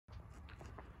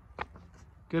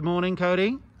Good morning,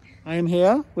 Cody. I am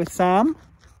here with Sam.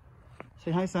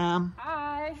 Say hi, Sam.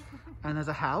 Hi. And there's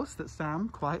a house that Sam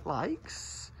quite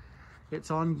likes.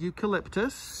 It's on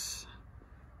Eucalyptus,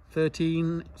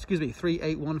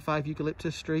 3815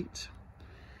 Eucalyptus Street.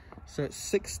 So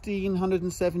it's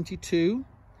 1,672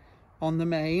 on the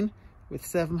main with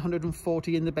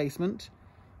 740 in the basement.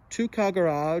 2-car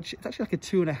garage. It's actually like a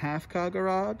 2.5-car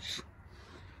garage.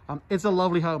 It's a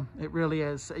lovely home. It really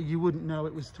is. You wouldn't know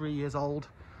it was 3 years old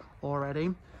already.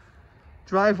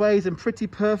 Driveway's in pretty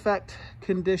perfect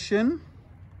condition.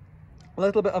 A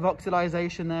little bit of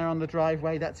oxidization there on the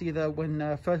driveway. That's either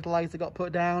when fertilizer got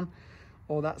put down,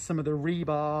 or that's some of the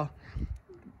rebar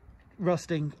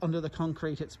rusting under the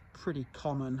concrete. It's pretty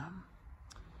common.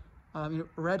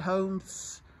 Red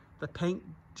homes, the paint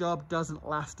job doesn't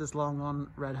last as long on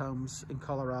red homes in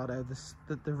Colorado.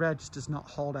 The red just does not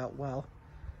hold out well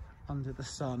under the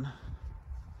sun.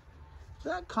 Is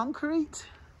that concrete?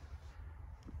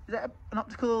 Is that an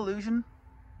optical illusion?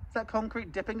 Is that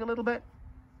concrete dipping a little bit?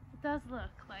 It does look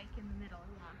like in the middle,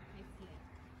 yeah, I see it.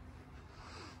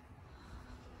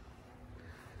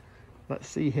 Let's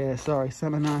see here, sorry,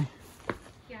 Sam and I.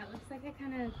 Yeah, it looks like it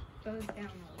kind of goes down a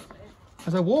little bit.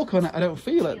 As I walk on it, I don't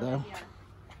feel it though. Yeah.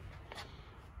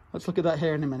 Let's look at that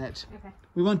here in a minute. Okay.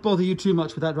 We won't bother you too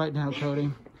much with that right now, Cody.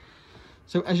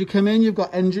 So as you come in, you've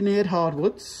got engineered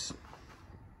hardwoods.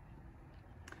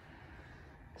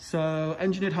 So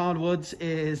engineered hardwoods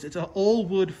it's an all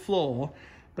wood floor,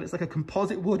 but it's like a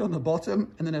composite wood on the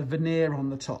bottom and then a veneer on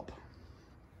the top.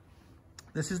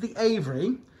 This is the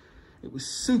Avery. It was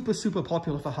super, super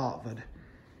popular for Hartford.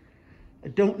 I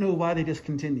don't know why they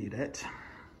discontinued it.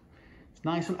 It's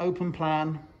nice and open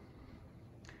plan.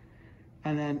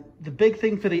 And then the big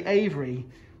thing for the Avery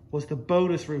was the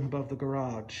bonus room above the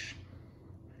garage,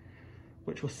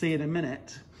 which we'll see in a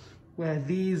minute, where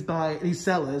these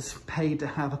sellers paid to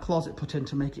have a closet put in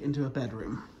to make it into a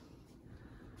bedroom.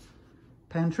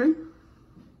 Pantry.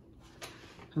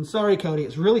 And sorry, Cody,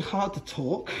 it's really hard to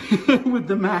talk with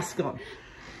the mask on.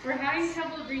 We're having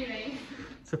trouble breathing.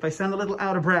 So if I sound a little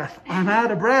out of breath, I'm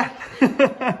out of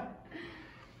breath.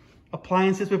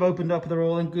 Appliances we've opened up, they're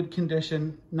all in good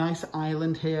condition. Nice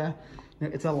island here.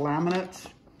 It's a laminate,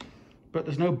 but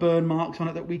there's no burn marks on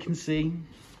it that we can see.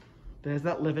 There's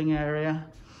that living area.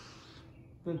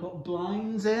 We've got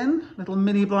blinds in, little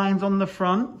mini blinds on the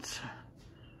front,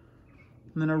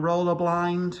 and then a roller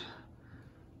blind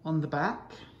on the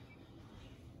back.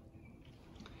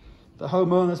 The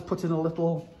homeowners put in a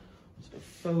little sort of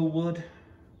faux wood.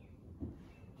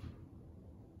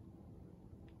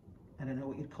 I don't know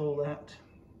what you'd call that.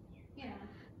 Yeah.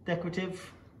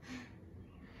 Decorative.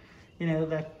 You know,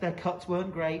 their cuts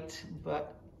weren't great,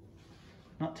 but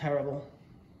not terrible.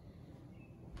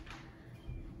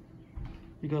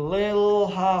 You got a little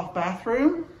half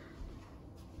bathroom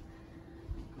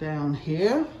down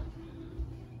here.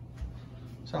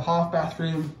 So half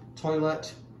bathroom,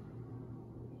 toilet,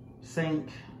 sink,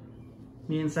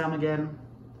 me and Sam again.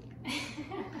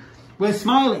 We're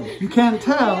smiling. You can't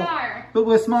tell, We are. but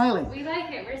we're smiling. We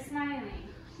like it. We're smiling.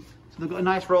 So they've got a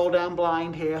nice roll down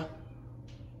blind here.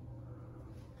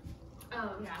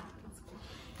 Oh, yeah. That's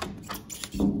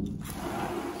cool.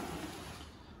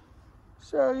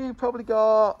 So you've probably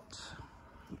got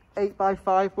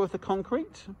 8x5 worth of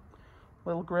concrete,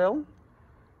 little grill,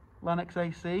 Lennox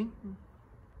AC,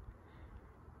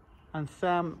 and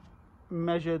Sam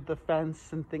measured the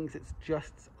fence and thinks it's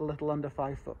just a little under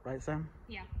 5 foot, right, Sam?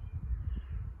 Yeah.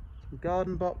 Some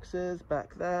garden boxes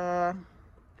back there.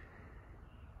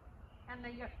 And the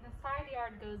side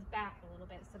yard goes back a little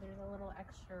bit, so there's a little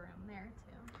extra room there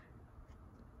too.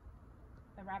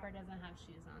 But Robert doesn't have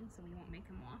shoes on, so we won't make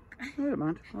him walk. I don't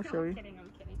mind, I'll show you. I'm kidding,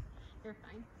 I'm kidding. You're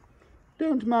fine.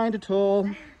 Don't mind at all.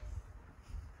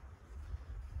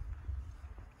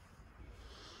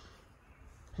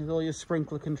 Here's all your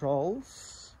sprinkler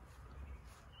controls.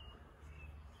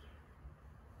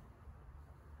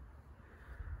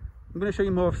 I'm going to show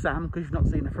you more of Sam because you've not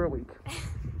seen her for a week.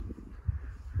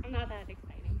 I'm not that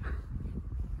exciting.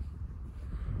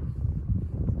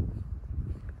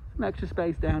 Some extra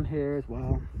space down here as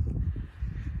well.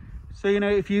 So, you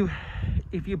know, if you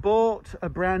bought a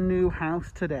brand new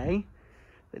house today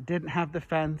that didn't have the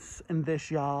fence in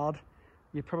this yard,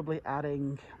 you're probably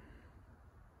adding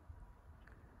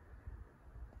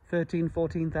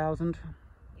 14,000.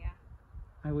 Yeah.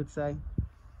 I would say.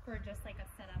 For just like a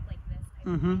setup like this type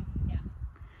Mm-hmm. of thing. Yeah.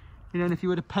 You know, and if you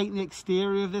were to paint the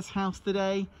exterior of this house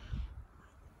today,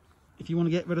 if you want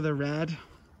to get rid of the red, it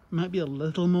might be a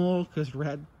little more because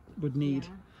red would need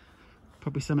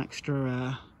probably some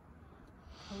extra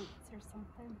coats or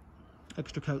something.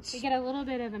 extra coats. You get a little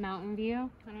bit of a mountain view.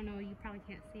 I don't know, you probably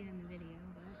can't see it in the video,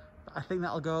 but I think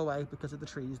that'll go away because of the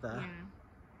trees there. yeah.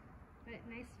 But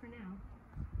nice for now.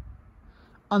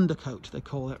 Undercoat, they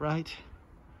call it, right?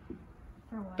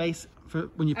 For what? Base for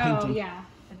when you're painting. Oh yeah,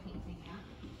 the painting,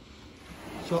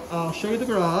 yeah. So I'll show you the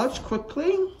garage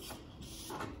quickly.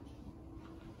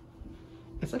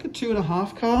 It's like a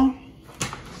 2.5 car.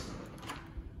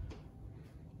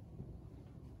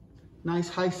 Nice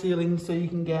high ceilings so you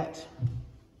can get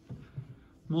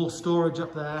more storage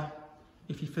up there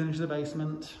if you finish the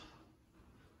basement.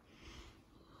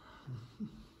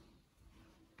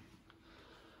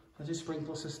 There's your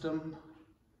sprinkler system.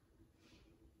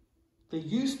 They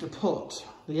used to put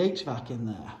the HVAC in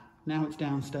there. Now it's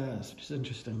downstairs, which is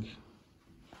interesting.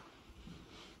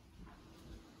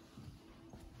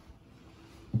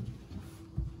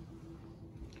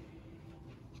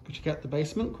 Could you get the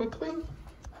basement quickly?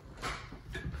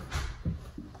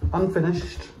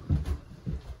 Unfinished.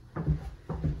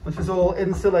 This is all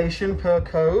insulation per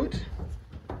code.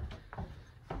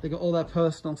 They got all their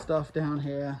personal stuff down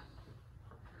here.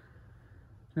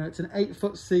 Now it's an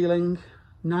 8-foot ceiling.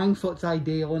 9 foot's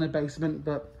ideal in a basement,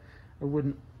 but I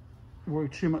wouldn't worry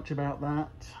too much about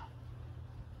that.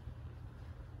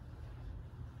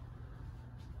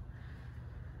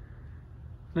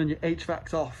 Then your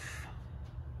HVAC's off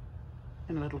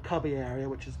in a little cubby area,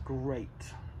 which is great.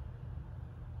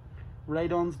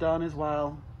 Radon's done as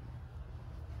well.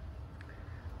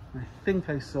 I think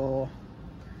I saw,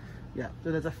 yeah,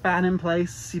 so there's a fan in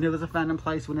place. You know, there's a fan in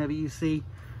place whenever you see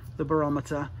the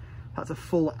barometer. That's a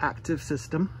full active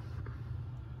system.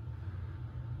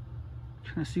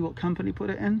 Trying to see what company put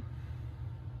it in.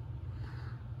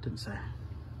 Didn't say.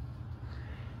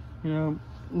 You know,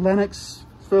 Lennox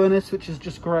furnace, which is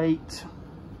just great.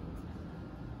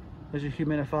 There's your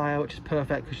humidifier, which is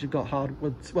perfect because you've got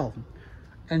hardwoods, well,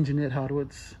 engineered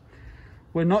hardwoods.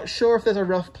 We're not sure if there's a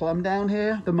rough plumb down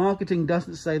here. The marketing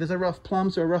doesn't say there's a rough plumb,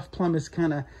 so a rough plumb is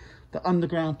kind of the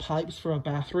underground pipes for a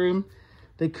bathroom.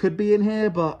 They could be in here,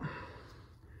 but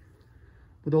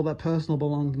with all their personal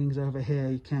belongings over here,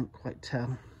 you can't quite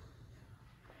tell.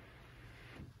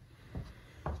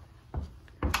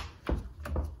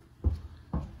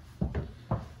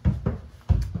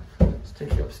 Let's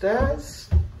take you upstairs.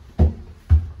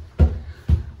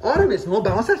 Ahora mismo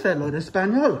vamos a hacerlo en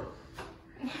español.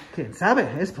 ¿Quién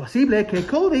sabe? Es posible que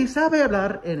Cody sabe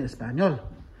hablar en español.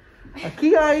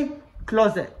 Aquí hay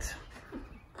closet.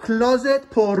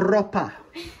 Closet por ropa.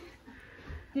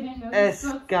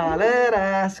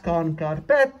 Escaleras con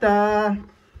carpeta.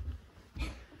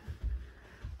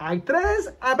 Hay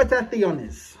 3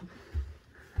 habitaciones.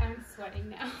 I'm sweating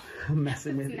now. I'm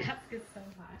messing with you. This nap is so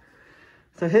hot.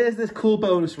 So here's this cool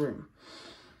bonus room.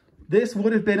 This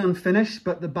would have been unfinished,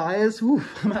 but the buyers,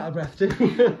 oof, I'm out of breath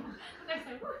too.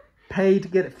 Paid to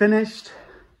get it finished.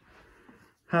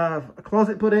 Have a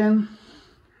closet put in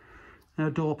and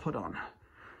a door put on.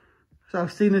 So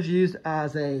I've seen this used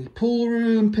as a pool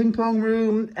room, ping pong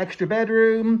room, extra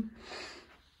bedroom.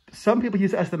 Some people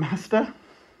use it as the master.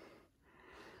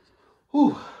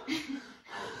 Ooh.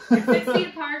 We're 6 feet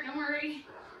apart, don't worry.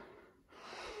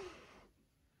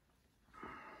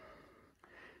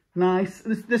 Nice.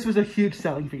 This was a huge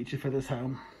selling feature for this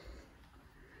home.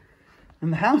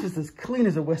 And the house is as clean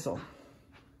as a whistle.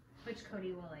 Which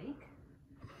Cody will like.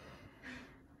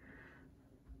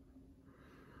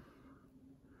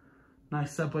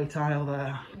 Nice subway tile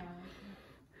there. Yeah.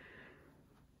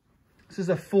 This is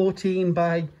a 14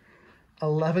 by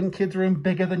 11 kids room,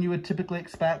 bigger than you would typically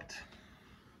expect.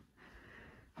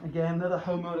 Again, another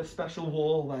homeowner special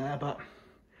wall there, but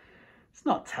it's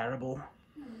not terrible.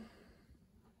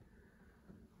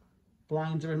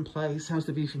 Blinds are in place. How's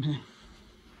the view from here?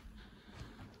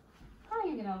 Oh,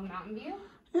 you get a mountain view?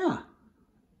 Yeah.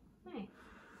 Nice.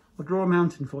 I'll draw a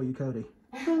mountain for you, Cody.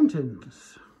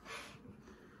 Mountains.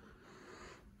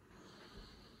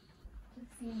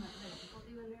 Just seeing what other people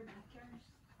do in their backyards.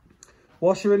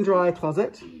 Washer and dryer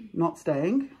closet, not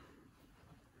staying.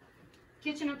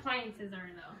 Kitchen appliances are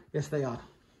though. Yes, they are.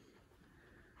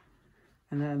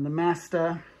 And then the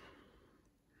master.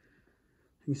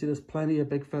 You can see there's plenty of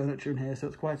big furniture in here, so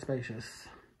it's quite spacious.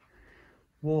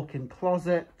 Walk-in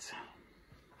closet.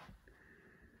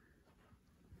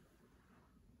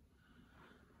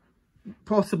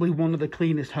 Possibly one of the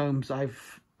cleanest homes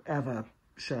I've ever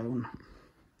shown.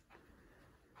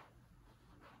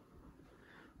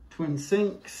 Twin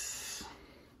sinks.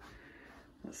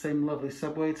 That same lovely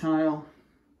subway tile.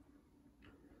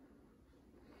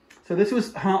 So this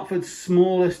was Hartford's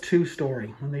smallest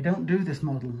 2-story, and they don't do this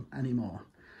model anymore.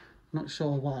 Not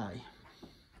sure why,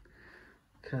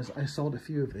 because I sold a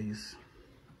few of these.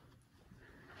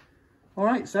 All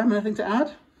right, Sam, anything to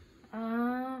add?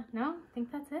 No, I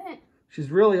think that's it. She's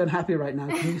really unhappy right now.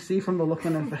 Can you see from the look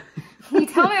on her face? Can you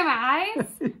tell me my eyes?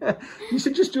 Yeah. You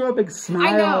should just do a big smile.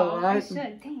 I know, right? I should.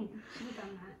 Dang, should have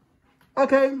done that.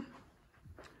 Okay.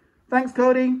 Thanks,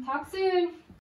 Cody. Talk soon.